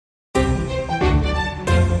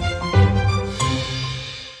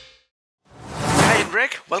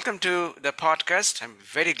Indrek, welcome to the podcast. I'm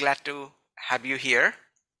very glad to have you here.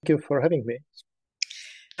 Thank you for having me.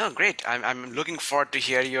 Oh, great. I'm looking forward to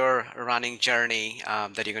hear your running journey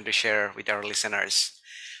that you're going to share with our listeners.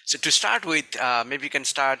 So to start with, maybe you can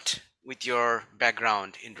start with your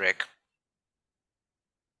background, Indrek.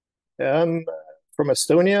 I'm from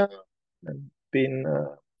Estonia. I've been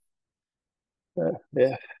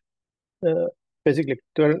yeah, uh, basically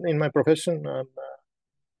in my profession. I'm a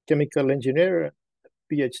chemical engineer,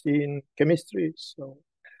 PhD in chemistry. So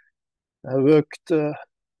I worked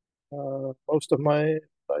most of my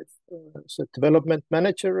life as a development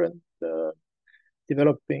manager and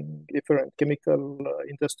developing different chemical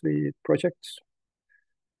industry projects.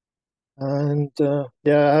 And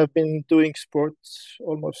I've been doing sports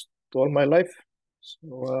almost all my life.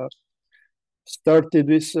 So started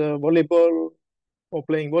with volleyball or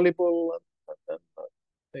playing volleyball, and then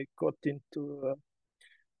I got into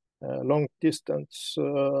long distance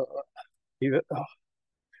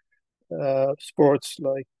sports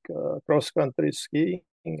like cross country skiing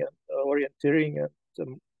and orienteering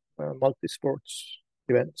and multi sports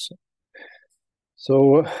events.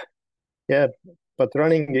 So yeah, but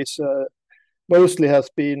running is mostly has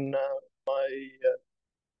been my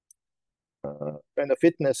kind of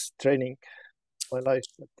fitness training my life,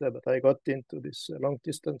 but I got into this long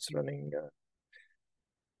distance running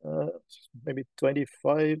maybe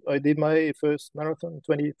 25. I did my first marathon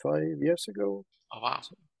 25 years ago. Oh, wow.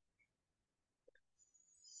 So,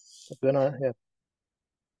 but then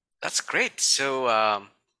That's great. So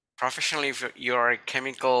professionally, if you're a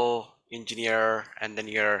chemical engineer and then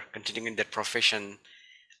you're continuing that profession,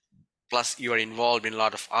 plus you are involved in a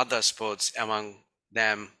lot of other sports, among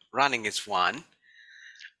them running is one.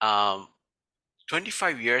 Um,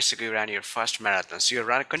 25 years ago, you ran your first marathon. So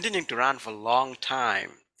you're continuing to run for a long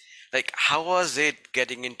time. Like, how was it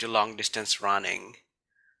getting into long distance running?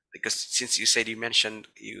 Because since you said you mentioned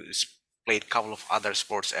you played a couple of other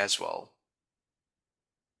sports as well.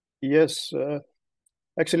 yes,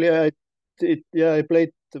 actually I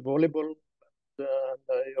played volleyball, and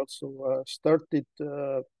I also started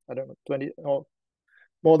I don't know 20 or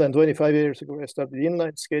more than 25 years ago. I started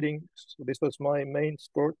inline skating, so this was my main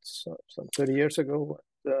sport some 30 years ago.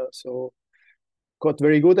 So got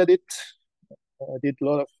very good at it. I did a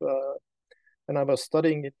lot of and I was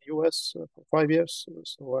studying in the US for 5 years.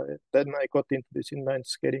 So then I got into this inline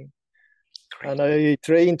skating. Great. And I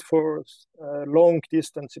trained for long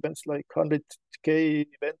distance events like 100K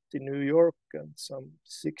event in New York and some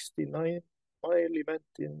 69-mile event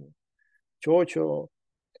in Georgia.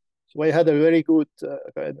 So I had a very good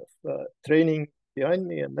kind of training behind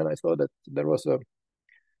me. And then I saw that there was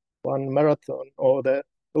one marathon, or the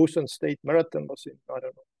Ocean State Marathon was in, I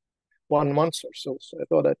don't know, 1 month or so. So I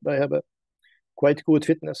thought that I have a quite good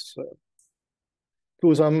fitness.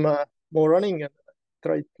 Do some more running, and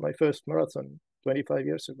tried my first marathon 25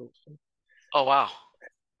 years ago. So. Oh, wow.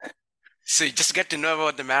 So you just get to know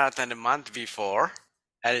about the marathon a month before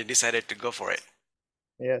and you decided to go for it.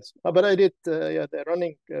 Yes, but I did the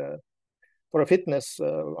running for a fitness I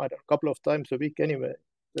don't know, a couple of times a week anyway.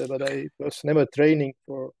 But I was never training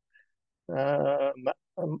for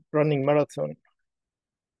running marathon,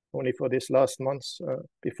 only for this last months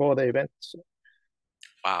before the event. So.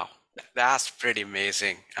 Wow, that's pretty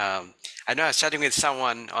amazing. I know I was chatting with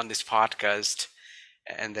someone on this podcast,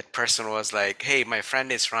 and that person was like, "Hey, my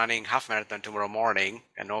friend is running half marathon tomorrow morning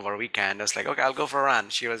and over weekend." I was like, "Okay, I'll go for a run."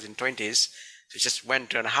 She was in 20s, so just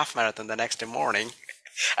went to a half marathon the next day morning.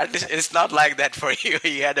 At least it's not like that for you.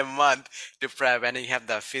 You had a month to prep, and you have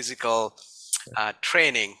the physical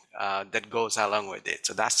training that goes along with it.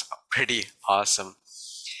 So that's pretty awesome.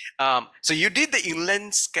 So you did the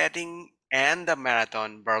inline skating and the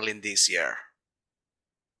marathon Berlin this year.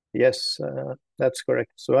 Yes, that's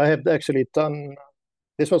correct. So I have actually done.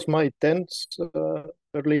 This was my 10th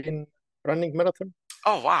Berlin running marathon.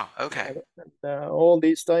 Oh, wow. Okay. And all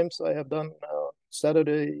these times I have done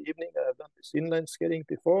Saturday evening. I have done this inline skating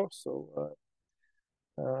before. So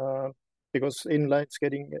because inline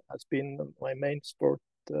skating has been my main sport,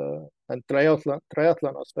 and triathlon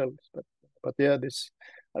as well. But yeah, this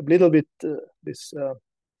a little bit this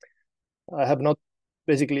I have not.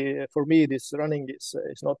 Basically, for me, this running is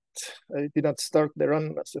not. I did not start the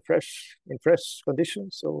run as a fresh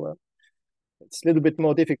conditions, so it's a little bit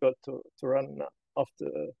more difficult to run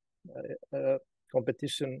after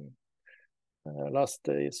competition last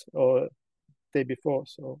days or day before.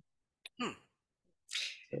 So. Hmm.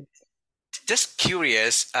 Just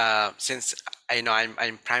curious, since I know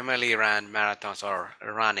I'm primarily ran marathons or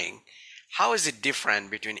running, how is it different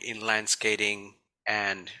between inline skating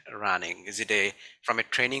and running? Is it from a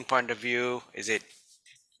training point of view? Is it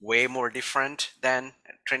way more different than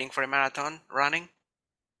training for a marathon running?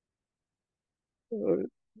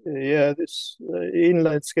 Yeah, this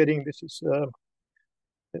inline skating, this is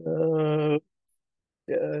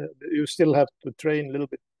yeah, you still have to train a little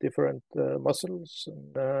bit different muscles,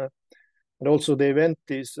 and also the event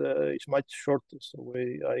is much shorter. So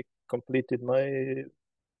I completed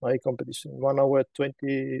my competition 1 hour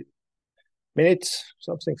 20 minutes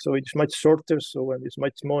something. So it's much shorter. So and it's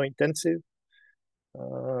much more intensive.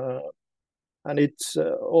 Uh, and it's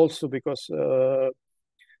also because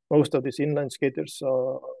most of these inline skaters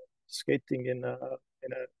are skating in a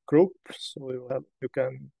group, so you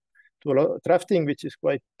can do a lot of drafting, which is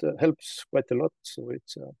quite helps quite a lot. So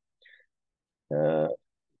it's uh,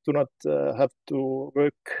 do not have to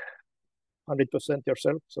work 100%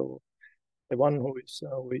 yourself. So the one who is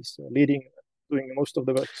leading, doing most of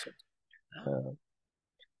the work. So,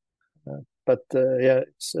 uh, but yeah,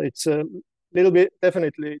 it's a little bit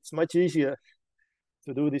definitely it's much easier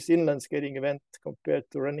to do this inline skating event compared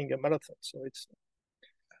to running a marathon. So it's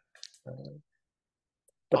uh,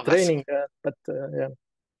 Oh, but that's training, yeah,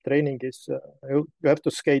 training is you have to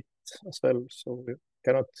skate as well. So you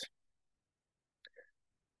cannot.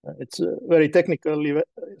 It's a very technical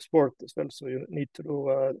sport as well. So you need to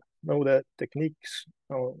know the techniques,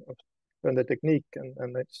 learn the technique,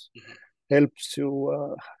 and it mhm. helps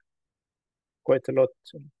you quite a lot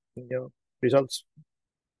in your results.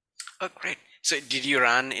 Oh, great. So did you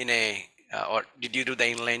run in a or did you do the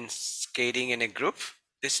inline skating in a group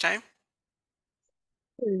this time?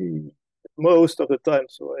 Most of the time.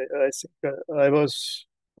 So I think I was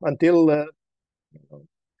until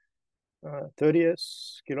 30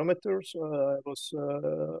 kilometers. I was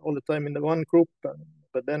all the time in the one group,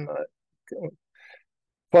 but then I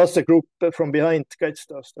passed the group from behind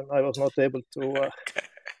catched us, and I was not able to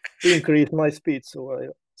increase my speed. So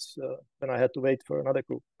then I had to wait for another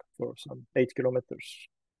group for some 8 kilometers.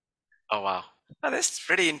 Oh, wow. Oh, that's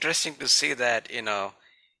pretty interesting to see that,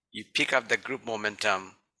 you pick up the group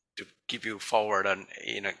momentum to keep you forward and,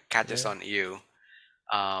 catches Yeah. on you,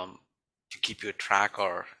 um, to keep you track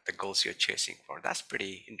or the goals you're chasing for. That's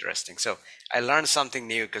pretty interesting. So I learned something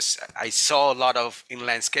new because I saw a lot of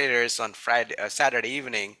inline skaters on Saturday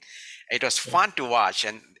evening. It was Yeah. fun to watch,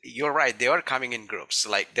 and you're right. They were coming in groups,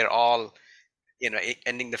 like they're all,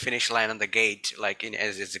 ending the finish line on the gate, like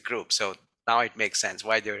as a group. So now it makes sense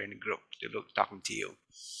why they're in a group to look talking to you.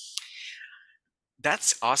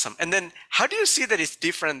 That's awesome. And then, how do you see that it's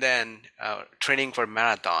different than training for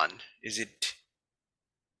marathon? Is it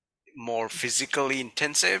more physically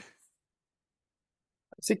intensive?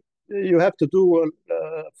 I think you have to do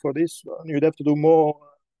for this one, you'd have to do more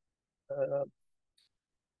uh,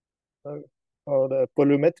 uh, or the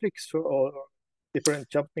volumetrics or different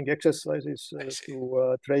jumping exercises I see.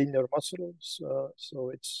 to train your muscles. So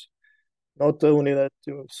it's not only that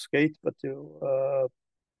you skate, but you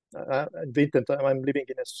at winter time. I'm living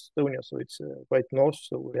in Estonia, so it's quite north.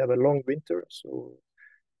 So we have a long winter. So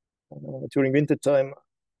during winter time,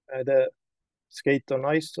 either skate on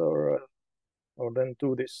ice or then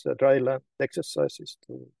do this dry land exercises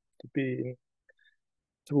to be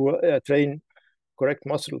to train correct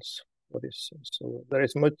muscles for this. So there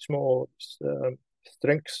is much more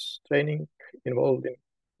strength training involved in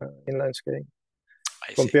inline skating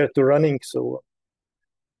I see. compared to running. So,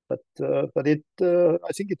 but it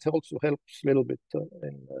I think it also helps a little bit.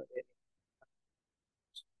 In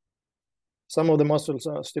some of the muscles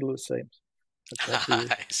are still the same. But you have to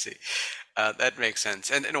use. I see. That makes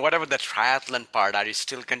sense. And what about the triathlon part? Are you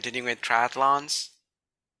still continuing with triathlons?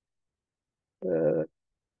 Uh,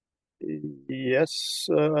 yes,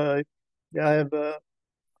 yeah, I have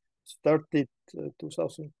started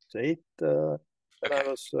 2008. Then I Okay.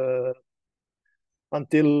 was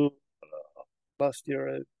until last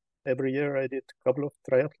year. Every year I did a couple of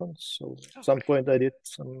triathlons. So at Oh, some great. point I did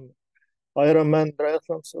some Ironman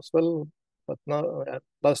triathlons as well. But now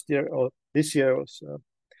last year or this year was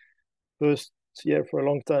first year for a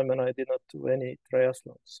long time, and I did not do any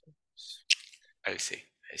triathlons. I see.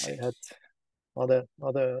 I I see. had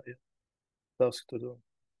other tasks to do.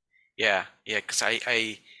 Yeah, yeah. Because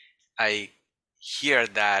I hear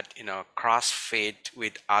that, CrossFit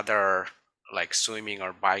with other like swimming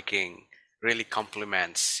or biking really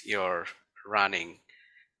complements your running.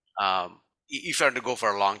 If you are to go for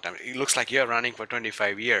a long time, it looks like you're running for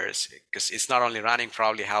 25 years because it's not only running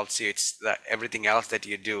probably helps you, it's that everything else that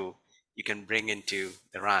you do, you can bring into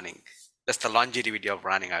the running. That's the longevity of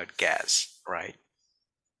running, I would guess, right?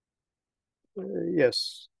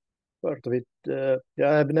 Yes, part of it.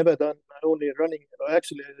 Yeah, I've never done only running.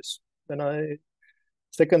 Actually, when I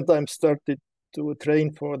second time started. to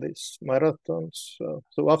train for these marathons.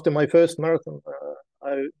 So after my first marathon,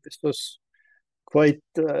 this was quite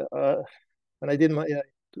when I did my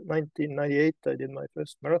 1998. I did my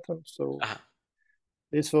first marathon. So Uh-huh.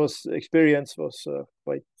 this experience was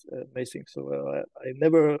quite amazing. So I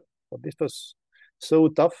never. This was so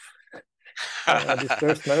tough. This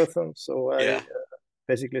first marathon. So I Yeah.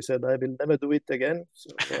 basically said I will never do it again. So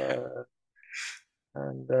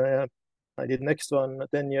and I did next one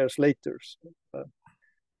 10 years later. So,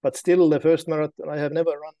 but still, the first marathon, I have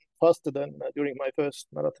never run faster than during my first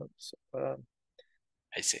marathon. So,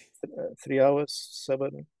 I see. 3 hours,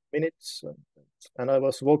 7 minutes. And I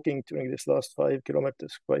was walking during this last 5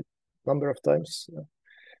 kilometers quite a number of times.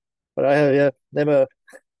 But I have never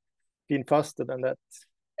been faster than that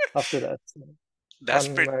after that. That's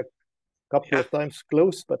Done pretty. a couple Yeah. of times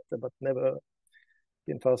close, but never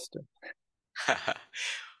been faster.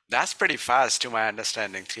 That's pretty fast to my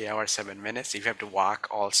understanding. 3 hours, 7 minutes. If you have to walk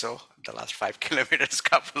also the last 5 kilometers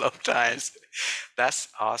couple of times. That's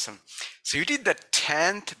awesome. So you did the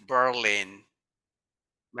 10th Berlin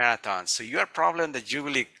Marathon. So you are probably in the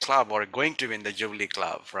Jubilee Club or going to be in the Jubilee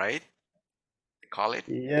Club, right? They call it.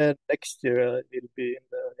 Yeah, next year will be in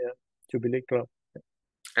the Jubilee Club.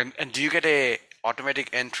 And do you get a automatic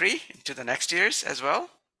entry into the next year's as well?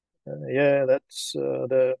 Yeah, that's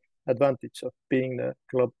the advantage of being a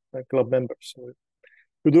club member. So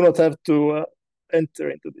you do not have to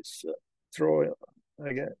enter into this draw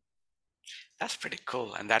again. That's pretty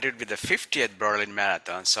cool. And that would be the 50th Berlin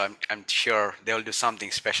Marathon. So I'm sure they'll do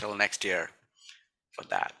something special next year for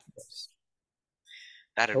that. Yes.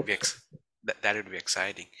 That would Hope be so. that would be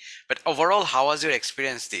exciting. But overall, how was your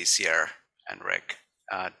experience this year, Enric,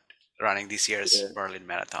 running this year's Yeah. Berlin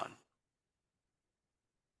Marathon?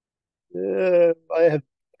 I have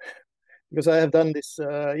because I have done this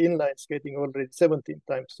inline skating already 17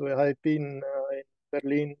 times. So I've been in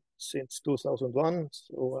Berlin since 2001.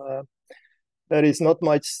 So there is not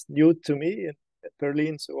much new to me in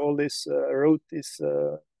Berlin. So all this route is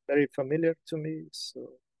very familiar to me.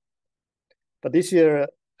 So, but this year,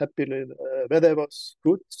 happily, weather was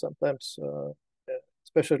good. Sometimes,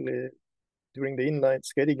 especially during the inline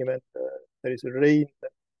skating event, there is rain.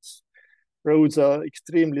 Roads are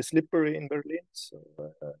extremely slippery in Berlin, so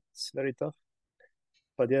it's very tough.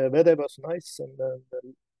 But yeah, weather was nice, and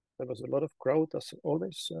there was a lot of crowd as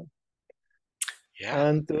always. Yeah,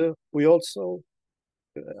 And we also,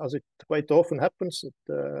 as it quite often happens,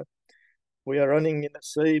 that we are running in the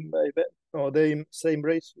same event or the same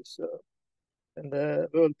race, and the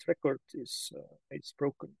world record is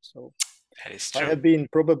broken. So that is I true. have been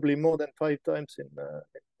probably more than 5 times in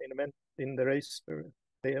event in the race where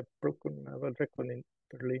they have broken a world record in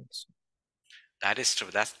Berlin. So That is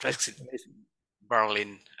true. That quite makes it amazing.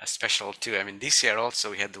 Berlin special too. I mean, this year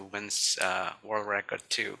also we had the women's world record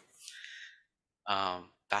too.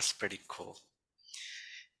 That's pretty cool.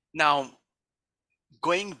 Now,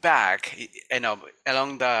 going back,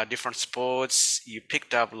 along the different sports, you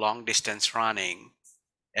picked up long distance running,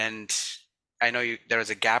 and I know there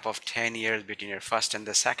was a gap of 10 years between your first and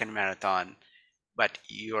the second marathon, but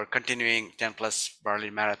you're continuing 10 plus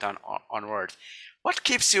Berlin Marathon onwards. What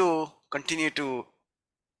keeps you continue to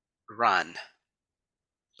run?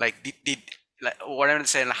 Like, like what I'm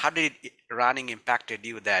saying, how did running impacted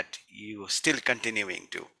you that you still continuing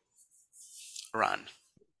to run?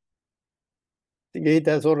 think it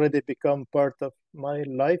has already become part of my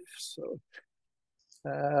life, so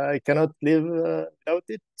I cannot live without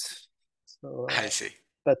it. So, I see.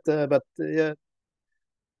 but yeah,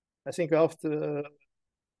 I think after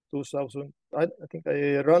 2000, I think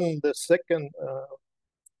I run the second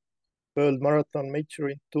World Marathon major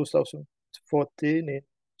in 2014 in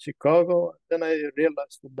Chicago. Then I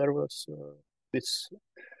realized that there was this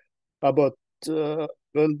about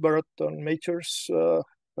World Marathon majors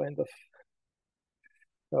kind of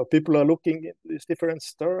people are looking at these different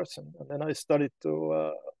stars, and then I started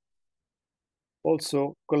to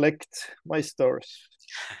also collect my stars.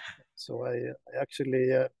 So I actually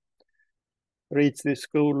reached this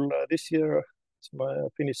goal this year. It's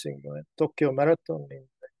finishing my Tokyo Marathon in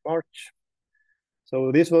March.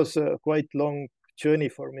 So this was a quite long journey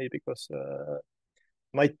for me because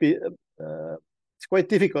might be it's quite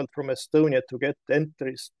difficult from Estonia to get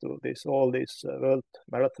entries to all these world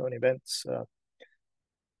marathon events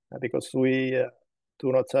because we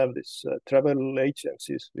do not have these travel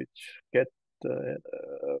agencies which get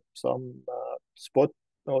some spot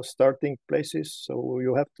or starting places. So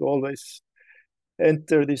you have to always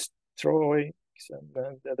enter these drawings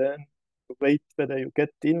and then wait whether you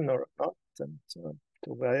get in or not. And so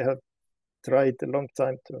I have tried a long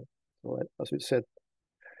time to as you said,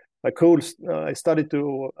 my goals, I started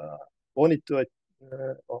to wanted to. I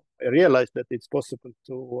realized that it's possible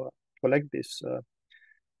to collect this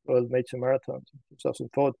World Major Marathon in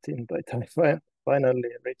 2014. By the time I finally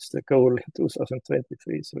reached the goal in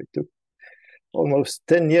 2023, so it took almost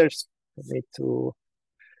 10 years for me to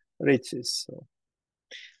reach this. So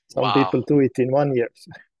some Wow. people do it in 1 year.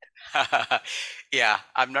 Yeah,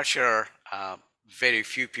 I'm not sure. Very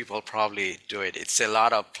few people probably do it. It's a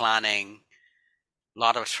lot of planning, a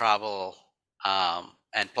lot of travel,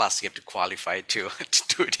 and plus you have to qualify to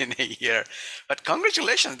to do it in a year. But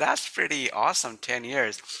congratulations, that's pretty awesome. 10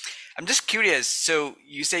 years. I'm just curious. So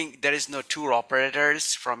you saying there is no tour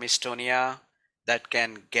operators from Estonia that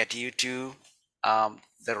can get you to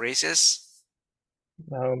the races?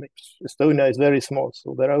 Estonia is very small,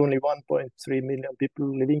 so there are only 1.3 million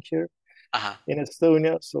people living here Uh-huh. in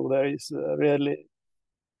Estonia. So there is really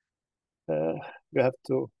uh, you have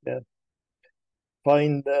to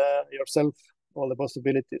find yourself all the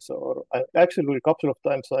possibilities. Or actually, a couple of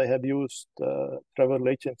times I have used travel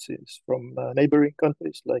agencies from neighboring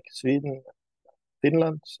countries like Sweden,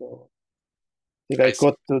 Finland. So I think I I see.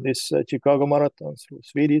 got to this Chicago Marathon through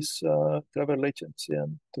Swedish travel agency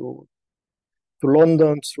and to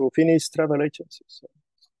London through Finnish travel agencies. So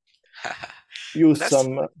use That's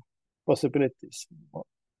some possibilities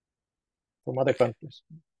from other okay. countries.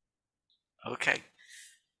 Okay.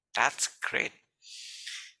 That's great.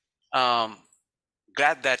 Um,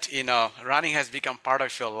 Glad that running has become part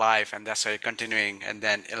of your life, and that's why you're continuing. And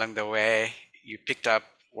then along the way, you picked up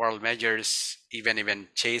world majors, even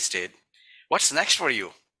chased it. What's next for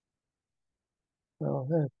you?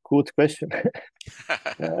 Good question.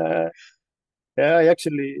 uh, yeah,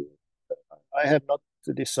 I have not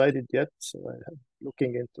decided yet, so I'm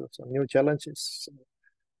looking into some new challenges.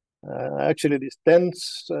 Actually, this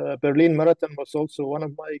 10th Berlin Marathon was also one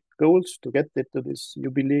of my goals to get into this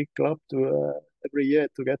Jubilee club to every year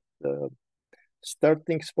to get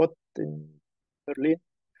starting spot in Berlin.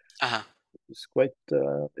 Uh-huh. It's quite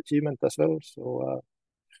achievement as well.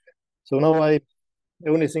 So now the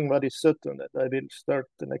only thing that is certain that I will start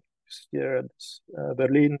the next year at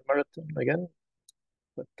Berlin Marathon again.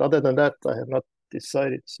 But other than that, I have not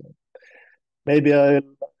decided. So maybe I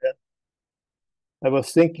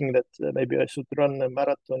was thinking that maybe I should run a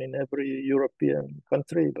marathon in every European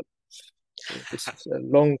country, but so this is a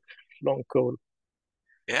long goal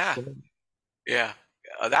Yeah, for me. yeah.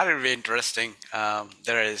 That would be interesting.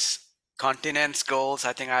 There is continents goals.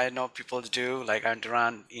 I think I know people do, like I want to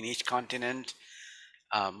run in each continent.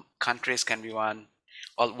 Countries can be one.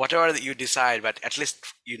 Well, whatever that you decide, but at least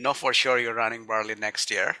you know for sure you're running Berlin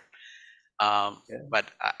next year. Yeah,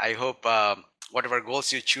 But I hope whatever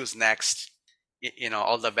goals you choose next,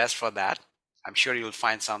 all the best for that. I'm sure you'll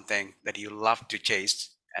find something that you love to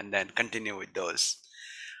chase and then continue with those.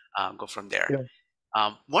 Go from there.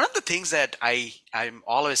 yeah, One of the things that I'm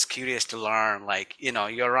always curious to learn, like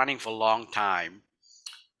you're running for a long time,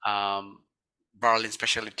 um, Berlin,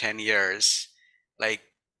 especially 10 years, like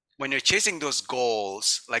when you're chasing those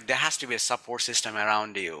goals, like there has to be a support system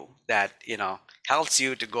around you that helps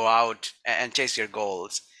you to go out and chase your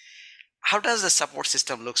goals. How does the support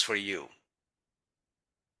system looks for you?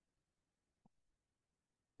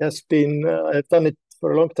 has been I've done it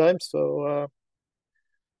for a long time, so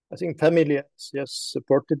I think family has just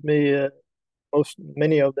supported me most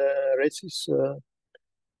many of the races,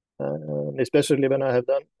 especially when I have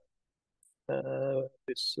done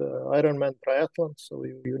this Ironman triathlon. So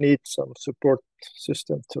you need some support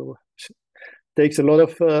system to takes a lot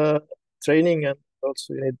of training and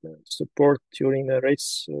also you need support during the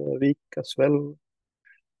race week as well.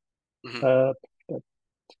 Hmm. Uh,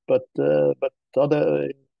 but but other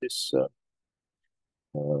this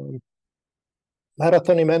um,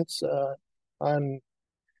 marathon events, I'm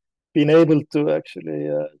been able to actually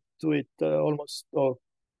do it almost or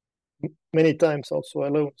many times also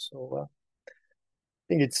alone. So I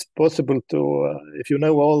think it's possible to if you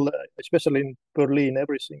know all, especially in Berlin,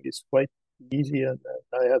 everything is quite easy, and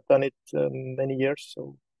I have done it many years,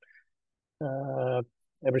 so uh,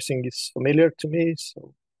 everything is familiar to me.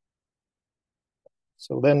 So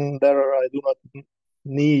then there I do not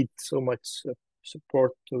need so much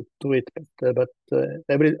support to do it, but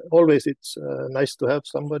every always it's nice to have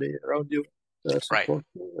somebody around you Right. support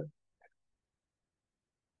you.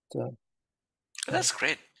 Uh, That's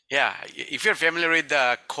great. Yeah. If you're familiar with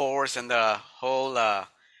the course and the whole the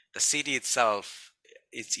city itself,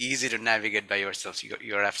 it's easy to navigate by yourself.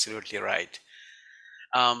 You're absolutely right.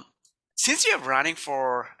 Um, since you're running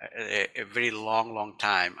for a very long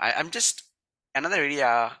time, I'm just another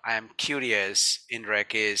area I am curious,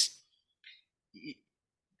 Indrek, is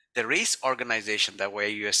the race organization, the way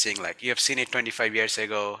you are seeing, like you have seen it 25 years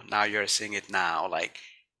ago, now you're seeing it now. Like,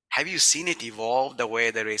 have you seen it evolve the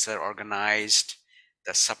way the races are organized,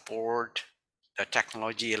 the support, the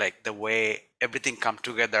technology, like the way everything come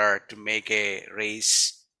together to make a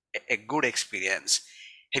race a good experience?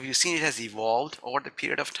 Have you seen it has evolved over the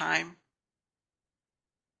period of time?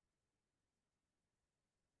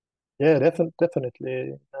 Yeah,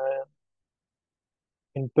 definitely.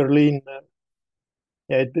 In Berlin,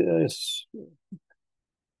 yeah, it is.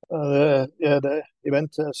 Yeah, the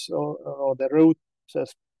event has or the route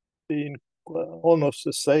has been almost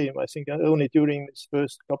the same. I think only during this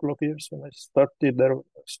first couple of years when I started there,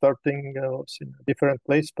 starting was in a different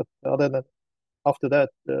place, but other than after that,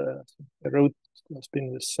 the route has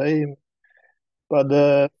been the same. But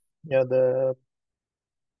yeah, the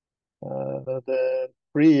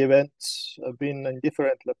pre-events have been in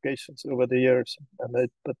different locations over the years, and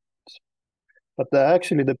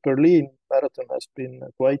actually the Berlin Marathon has been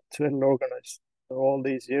quite well organized all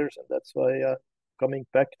these years, and that's why coming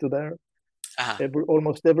back to there Uh-huh.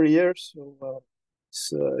 almost every year. So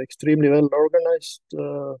it's extremely well organized.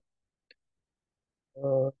 A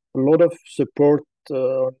lot of support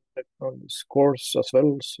on this course as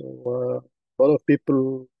well. So a lot of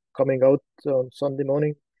people coming out on Sunday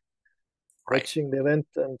morning, Right. watching the event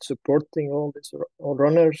and supporting all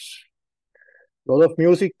runners. A lot of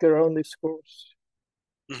music around this course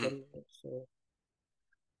as Hmm. well. So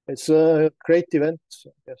it's a great event,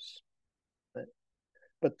 yes.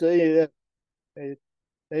 But yeah,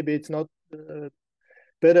 maybe it's not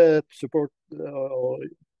better support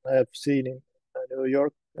I have seen in New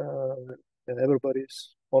York.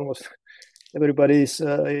 Everybody's almost everybody's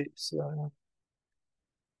is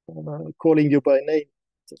calling you by name.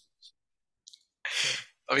 So,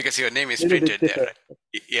 Oh, because your name a is little bit printed there, different.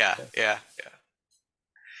 right? Yeah, Yeah. yeah,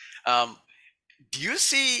 yeah. Do you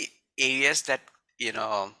see areas that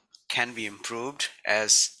can be improved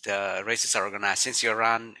as the races are organized? Since you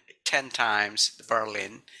run 10 times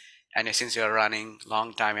Berlin, and since you're running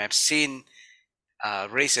long time, I've seen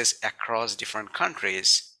races across different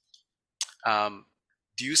countries. Um,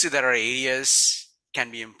 do you see there are areas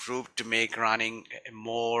can be improved to make running a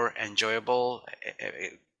more enjoyable,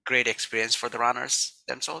 a great experience for the runners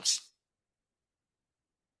themselves?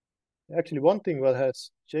 Actually, one thing that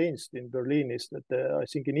has changed in Berlin is that I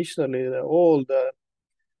think initially all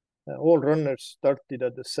runners started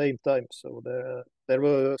at the same time. So there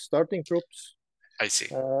were starting groups, I see.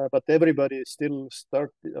 but everybody still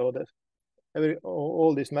started,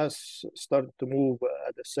 all this mass started to move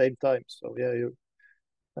at the same time. So yeah,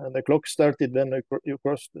 and the clock started when you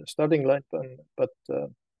crossed the starting line, but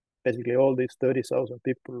basically all these 30,000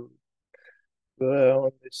 people were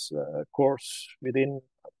on this course within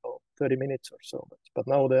 30 minutes or so. But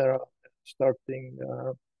now there are starting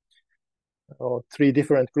or three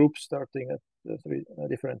different groups starting at three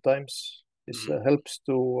different times. This Mhm. helps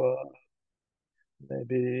to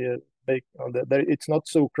maybe make it's not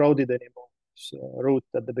so crowded anymore. It's a route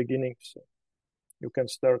at the beginning, so you can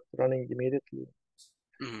start running immediately,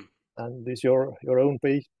 Mhm. and with your own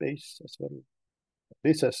pace as well.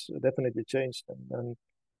 This has definitely changed, and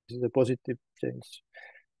this is a positive change.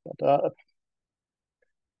 But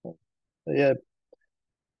yeah,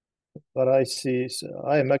 what I see is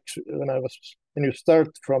I am actually when you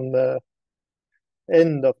start from the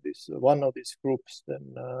end of this one of these groups,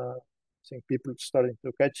 then I think people starting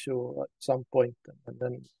to catch you at some point, and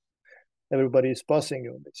then everybody is passing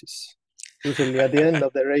you. This is usually at the end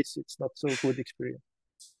of the race. It's not so good experience.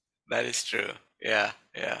 That is true. Yeah,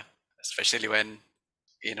 yeah. Especially when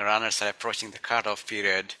runners are approaching the cutoff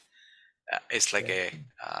period, it's like Yeah,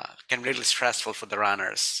 a can be really stressful for the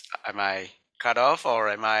runners. Am I cut off or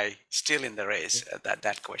am I still in the race?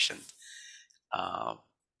 That question uh,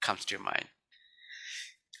 comes to your mind.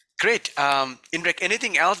 Great, Indrek.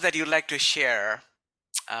 Anything else that you'd like to share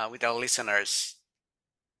with our listeners?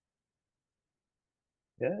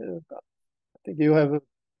 yeah. I think you have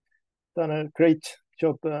done a great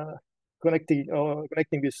job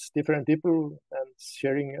connecting with different people and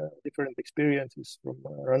sharing different experiences from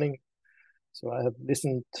running. So I have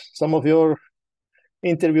listened some of your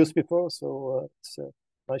interviews before, so it's a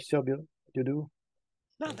nice job you do.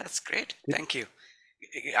 No, So, that's great. Thank you.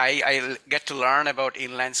 I get to learn about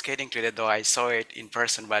inline skating today, though I saw it in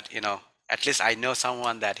person, but at least I know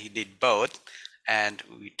someone that he did both, and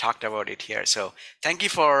we talked about it here. So thank you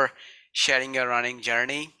for sharing your running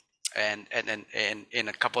journey and in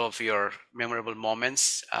a couple of your memorable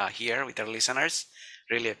moments here with our listeners.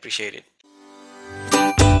 Really appreciate it.